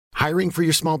Hiring for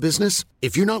your small business?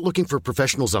 If you're not looking for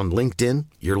professionals on LinkedIn,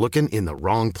 you're looking in the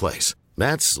wrong place.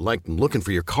 That's like looking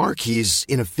for your car keys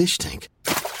in a fish tank.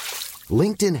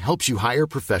 LinkedIn helps you hire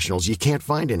professionals you can't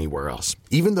find anywhere else,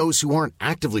 even those who aren't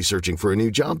actively searching for a new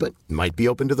job but might be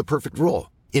open to the perfect role.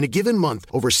 In a given month,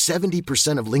 over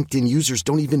 70% of LinkedIn users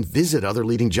don't even visit other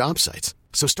leading job sites.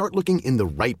 So start looking in the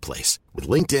right place. With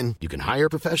LinkedIn, you can hire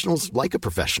professionals like a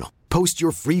professional. Post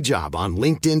your free job on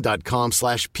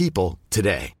linkedin.com/people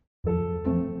today.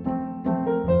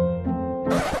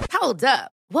 Hold up.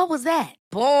 What was that?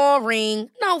 Boring.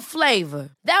 No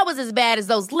flavor. That was as bad as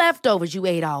those leftovers you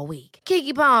ate all week.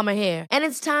 Keke Palmer here, and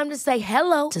it's time to say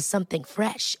hello to something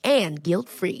fresh and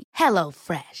guilt-free. Hello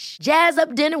Fresh. Jazz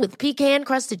up dinner with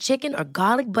pecan-crusted chicken or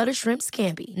garlic butter shrimp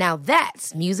scampi. Now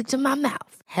that's music to my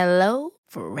mouth. Hello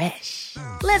Fresh.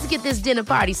 Let's get this dinner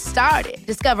party started.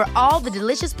 Discover all the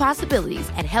delicious possibilities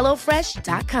at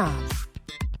hellofresh.com.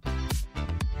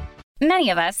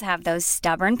 Many of us have those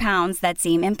stubborn pounds that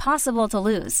seem impossible to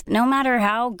lose, no matter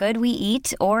how good we eat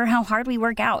or how hard we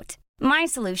work out. My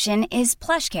solution is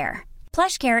PlushCare.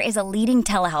 PlushCare is a leading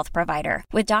telehealth provider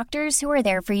with doctors who are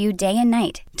there for you day and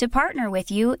night to partner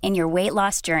with you in your weight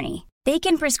loss journey. They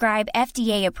can prescribe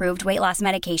FDA-approved weight loss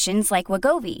medications like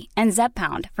Wegovy and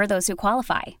Zepbound for those who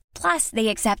qualify. Plus,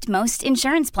 they accept most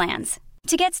insurance plans.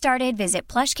 To get started, visit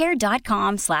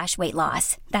plushcare.com/weightloss.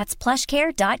 That's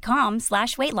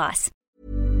plushcare.com/weightloss.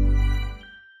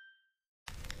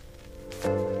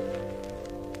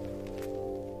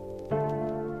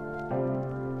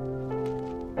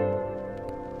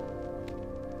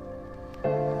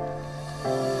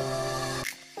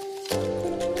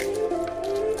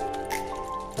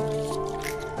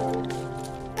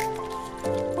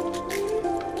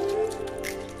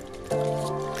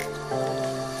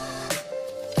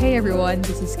 Hey everyone,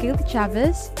 this is Kaylee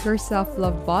Chavez, your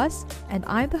self-love boss, and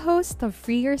I'm the host of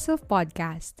Free Yourself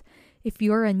Podcast. If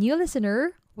you're a new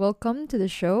listener, welcome to the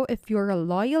show. If you're a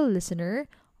loyal listener,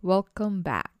 welcome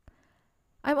back.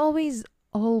 I'm always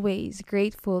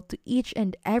grateful to each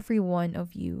and every one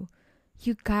of you.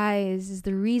 You guys is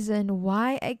the reason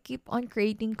why I keep on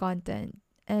creating content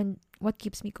and what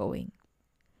keeps me going.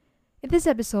 In this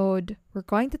episode, we're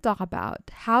going to talk about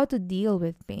how to deal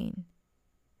with pain.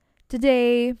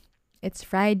 Today, it's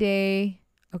Friday,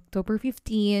 October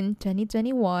 15,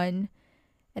 2021,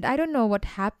 and I don't know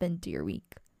what happened to your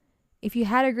week. If you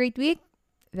had a great week,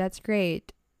 that's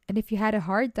great. And if you had a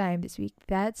hard time this week,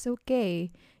 that's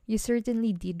okay. You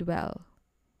certainly did well.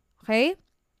 Okay?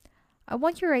 I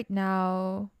want you right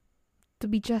now to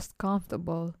be just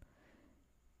comfortable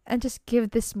and just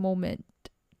give this moment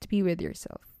to be with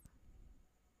yourself.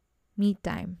 Me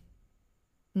time.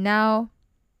 Now,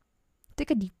 take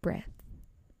a deep breath.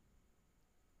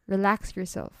 Relax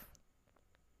yourself.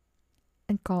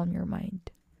 And calm your mind.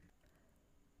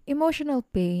 Emotional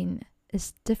pain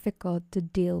is difficult to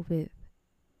deal with.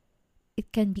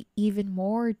 It can be even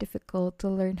more difficult to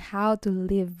learn how to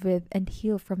live with and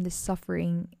heal from this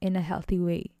suffering in a healthy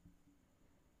way.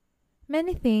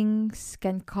 Many things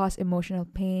can cause emotional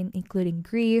pain, including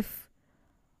grief,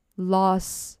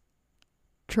 loss,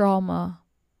 trauma,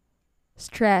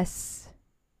 stress,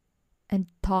 and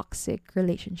toxic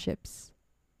relationships.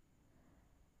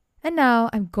 And now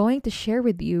I'm going to share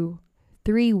with you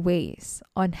 3 ways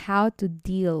on how to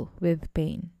deal with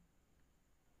pain.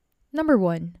 Number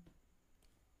 1,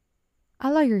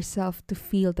 allow yourself to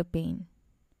feel the pain.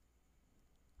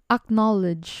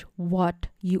 Acknowledge what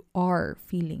you are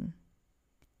feeling.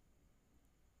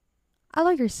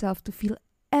 Allow yourself to feel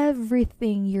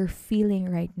everything you're feeling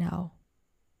right now.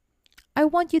 I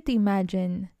want you to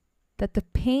imagine that the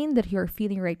pain that you're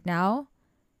feeling right now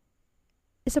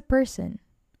is a person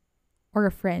or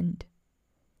a friend.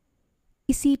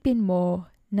 Isipin mo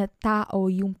na tao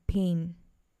yung pain.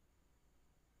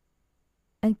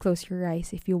 And close your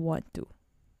eyes if you want to.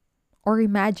 Or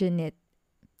imagine it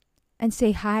and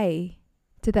say hi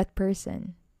to that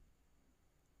person,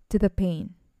 to the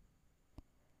pain.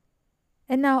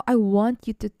 And now I want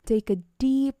you to take a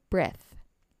deep breath.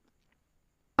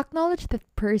 Acknowledge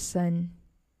that person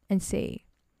and say,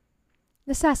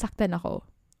 nasasaktan ako.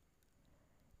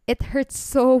 It hurts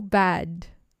so bad.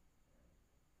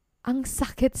 Ang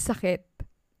sakit-sakit.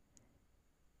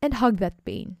 And hug that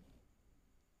pain.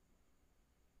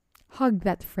 Hug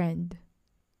that friend.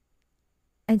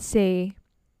 And say,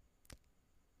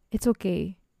 it's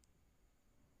okay.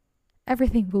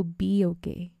 Everything will be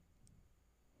okay.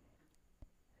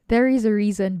 There is a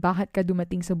reason bakit ka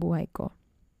dumating sa buhay ko.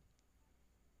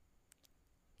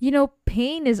 You know,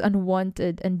 pain is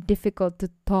unwanted and difficult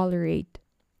to tolerate.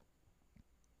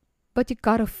 But you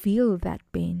gotta feel that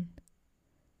pain.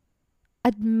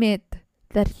 Admit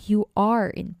that you are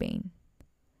in pain.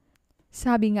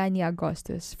 Sabi nga ni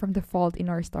Augustus from The Fault in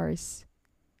Our Stars,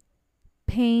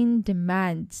 pain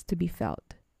demands to be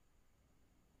felt.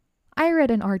 I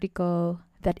read an article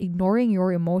that ignoring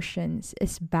your emotions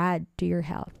is bad to your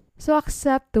health. So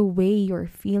accept the way you're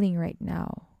feeling right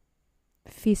now,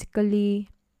 physically,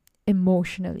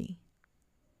 emotionally.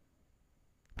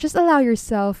 Just allow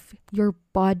yourself, your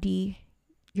body,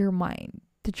 your mind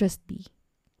to just be.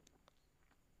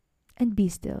 And be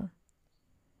still.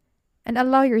 And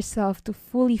allow yourself to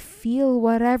fully feel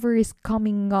whatever is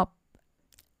coming up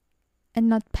and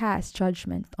not pass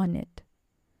judgment on it.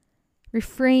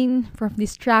 Refrain from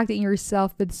distracting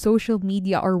yourself with social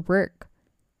media or work.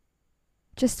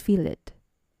 Just feel it.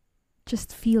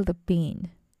 Just feel the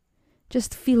pain.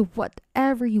 Just feel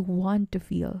whatever you want to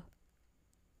feel.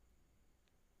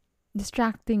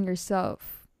 Distracting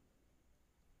yourself,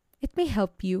 it may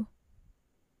help you,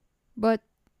 but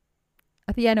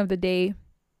at the end of the day,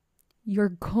 you're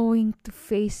going to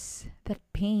face that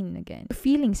pain again. Your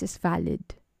feelings is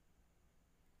valid.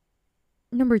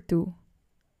 Number 2,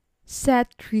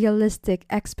 set realistic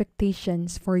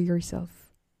expectations for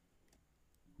yourself.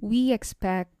 We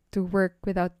expect to work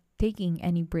without taking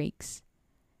any breaks.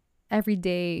 Every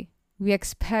day, we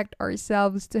expect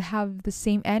ourselves to have the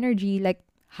same energy, like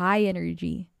high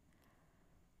energy.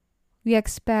 We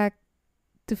expect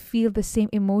to feel the same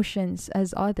emotions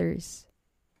as others.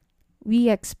 We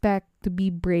expect to be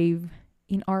brave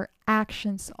in our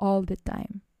actions all the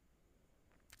time.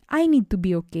 I need to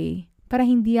be okay para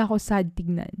hindi ako sad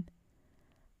tignan.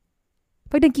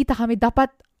 Pag nagkita kami,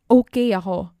 dapat okay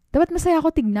ako. Dapat masaya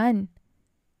ako tignan.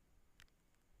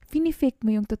 Finifake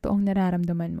mo yung totoong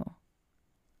nararamdaman mo.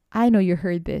 I know you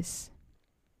heard this.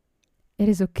 It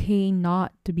is okay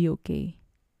not to be okay.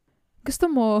 Gusto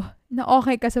mo na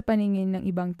okay ka sa paningin ng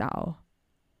ibang tao.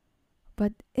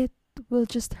 But it will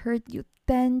just hurt you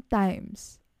 10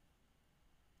 times.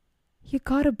 You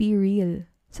gotta be real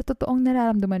sa totoong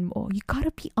nararamdaman mo. You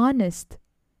gotta be honest.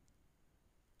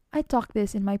 I talked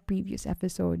this in my previous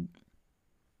episode.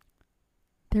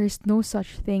 There is no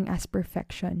such thing as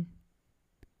perfection.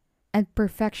 And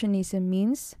perfectionism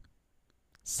means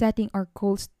setting our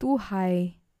goals too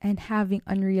high and having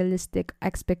unrealistic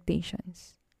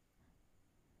expectations.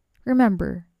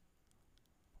 Remember,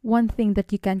 one thing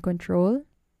that you can control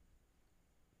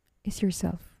is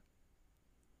yourself.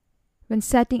 When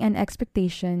setting an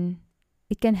expectation,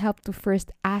 it can help to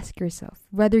first ask yourself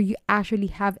whether you actually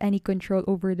have any control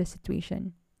over the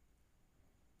situation.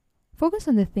 Focus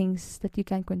on the things that you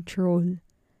can control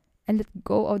and let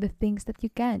go of the things that you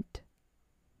can't.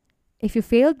 If you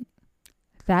failed,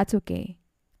 that's okay.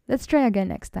 Let's try again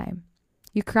next time.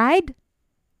 You cried?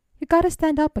 You gotta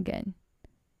stand up again.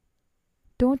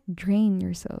 Don't drain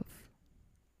yourself.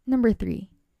 Number 3,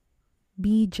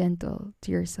 be gentle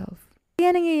to yourself.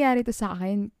 Kaya nangyayari to sa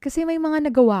akin kasi may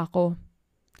mga nagawa ko.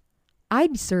 I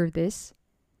deserve this.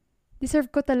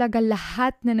 Deserve ko talaga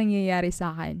lahat na nangyayari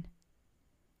sa akin.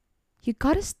 You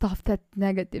gotta stop that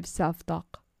negative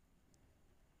self-talk.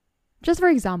 Just for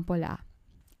example,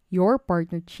 your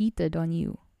partner cheated on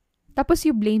you. Tapos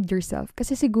you blamed yourself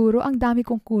kasi siguro ang dami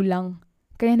kong kulang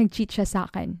kaya nag-cheat siya sa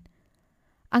akin.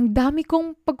 Ang dami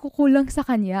kong pagkukulang sa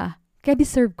kanya kaya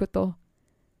deserve ko to.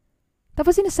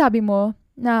 Tapos sinasabi mo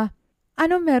na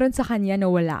ano meron sa kanya na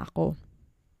wala ako?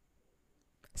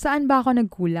 Saan ba ako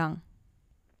nagkulang?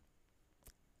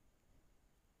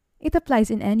 It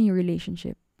applies in any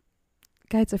relationship.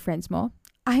 Kahit sa friends mo,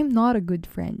 I'm not a good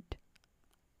friend.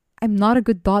 I'm not a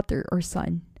good daughter or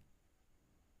son.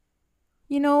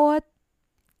 You know what?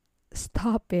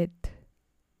 Stop it.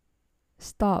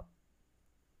 Stop.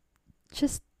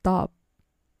 Just stop.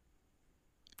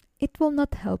 It will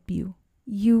not help you.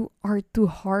 You are too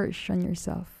harsh on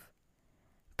yourself.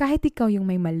 Kahit ikaw yung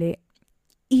may mali,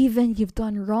 even you've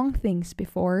done wrong things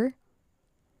before,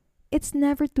 it's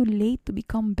never too late to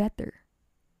become better.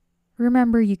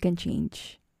 Remember, you can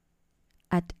change.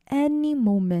 At any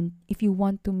moment, if you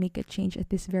want to make a change at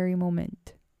this very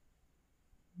moment,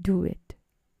 do it.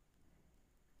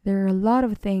 There are a lot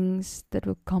of things that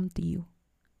will come to you.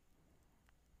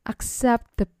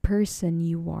 Accept the person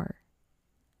you are.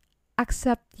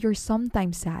 Accept you're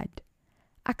sometimes sad.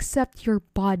 Accept your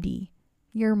body,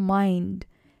 your mind,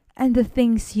 and the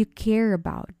things you care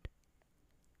about.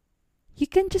 You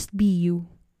can just be you.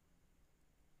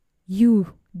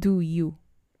 You do you.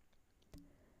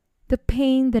 The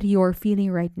pain that you're feeling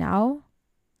right now,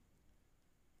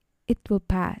 it will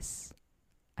pass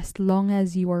as long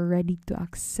as you are ready to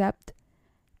accept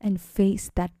and face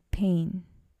that pain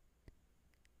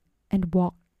and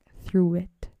walk through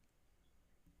it.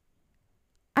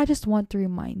 I just want to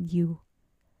remind you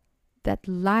that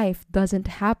life doesn't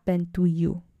happen to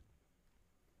you.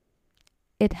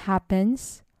 It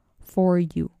happens for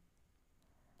you.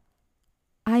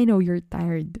 I know you're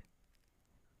tired.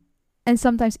 And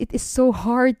sometimes it is so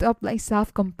hard to apply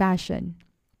self-compassion.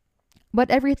 But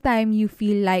every time you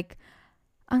feel like,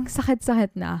 ang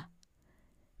sakit-sakit na,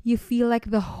 you feel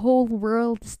like the whole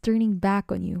world is turning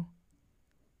back on you.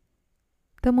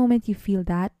 The moment you feel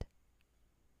that,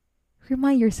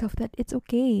 remind yourself that it's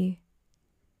okay.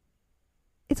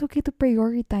 It's okay to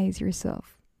prioritize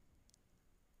yourself.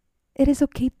 It is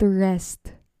okay to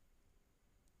rest.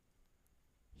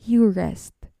 You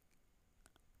rest.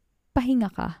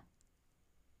 Pahinga ka.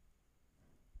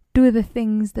 Do the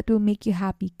things that will make you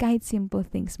happy, kahit simple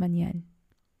things man yan.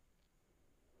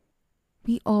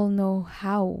 We all know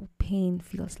how pain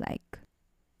feels like.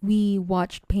 We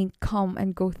watched pain come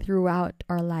and go throughout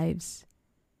our lives.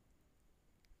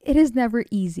 It is never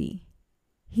easy.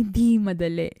 Hindi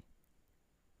madali.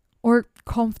 Or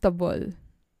comfortable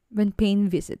when pain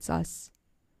visits us.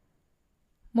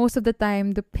 Most of the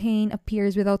time, the pain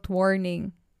appears without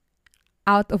warning,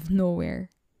 out of nowhere,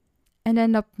 and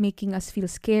end up making us feel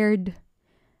scared,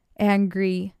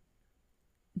 angry,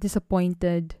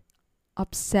 disappointed,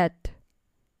 upset,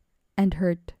 and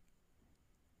hurt.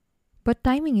 But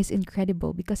timing is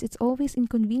incredible because it's always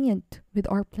inconvenient with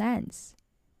our plans,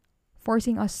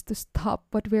 forcing us to stop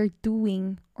what we're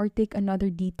doing or take another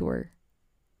detour.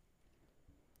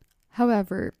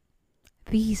 However,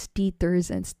 these detours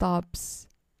and stops,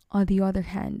 on the other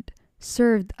hand,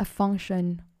 served a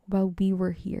function while we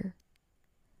were here.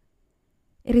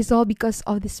 It is all because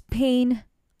of this pain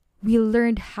we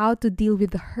learned how to deal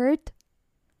with the hurt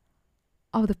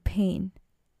of the pain,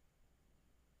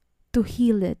 to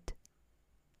heal it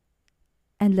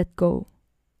and let go.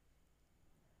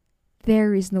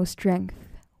 There is no strength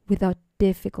without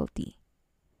difficulty.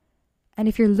 And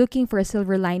if you're looking for a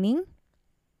silver lining,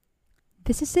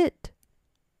 this is it.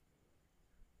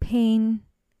 Pain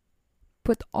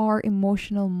put our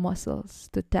emotional muscles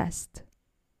to test.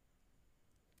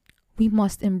 We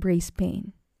must embrace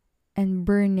pain and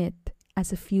burn it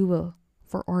as a fuel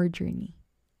for our journey.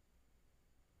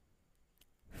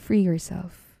 Free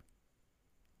yourself.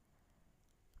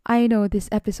 I know this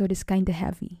episode is kinda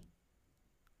heavy,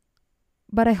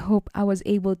 but I hope I was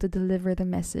able to deliver the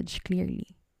message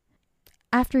clearly.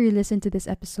 After you listen to this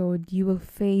episode, you will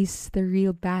face the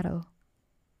real battle.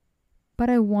 But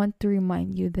I want to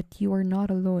remind you that you are not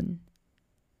alone.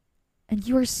 And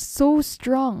you are so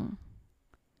strong.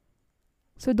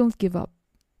 So don't give up.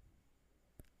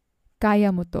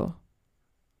 Kaya mo to.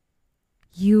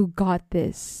 You got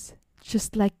this.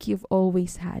 Just like you've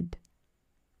always had.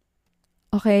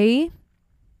 Okay?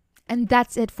 And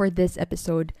that's it for this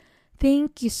episode.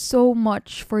 Thank you so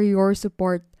much for your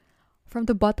support. From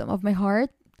the bottom of my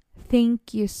heart,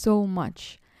 thank you so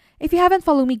much. If you haven't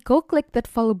followed me, go click that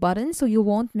follow button so you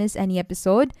won't miss any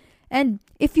episode. And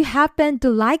if you happen to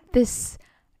like this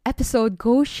episode,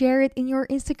 go share it in your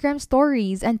Instagram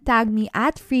stories and tag me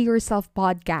at Free Yourself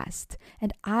Podcast,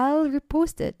 and I'll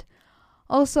repost it.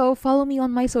 Also, follow me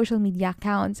on my social media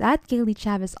accounts at Kaylee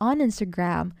Chavez on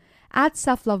Instagram, at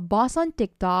SelfLoveBoss on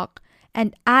TikTok,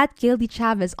 and at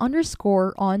KayleeChavez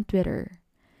 _ on Twitter.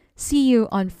 See you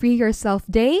on Free Yourself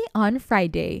Day on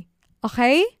Friday.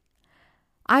 Okay?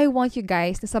 I want you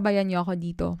guys na sabayan niyo ako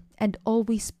dito and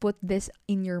always put this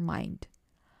in your mind.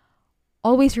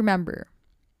 Always remember,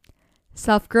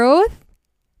 self-growth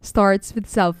starts with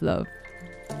self-love.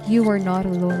 You are not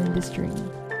alone in this journey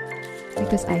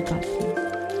because I got you.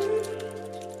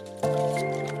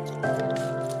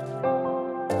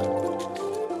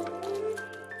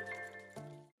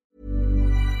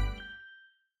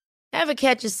 Ever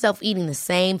catch yourself eating the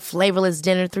same flavorless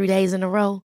dinner 3 days in a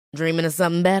row? Dreaming of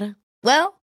something better?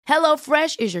 Well,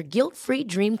 HelloFresh is your guilt-free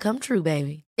dream come true,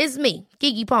 baby. It's me,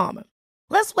 Keke Palmer.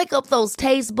 Let's wake up those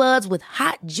taste buds with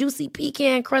hot, juicy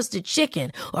pecan-crusted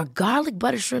chicken or garlic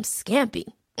butter shrimp scampi.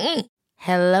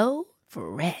 Hello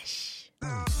Fresh.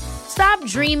 Stop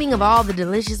dreaming of all the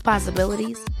delicious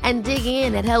possibilities and dig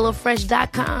in at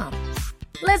HelloFresh.com.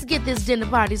 Let's get this dinner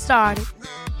party started.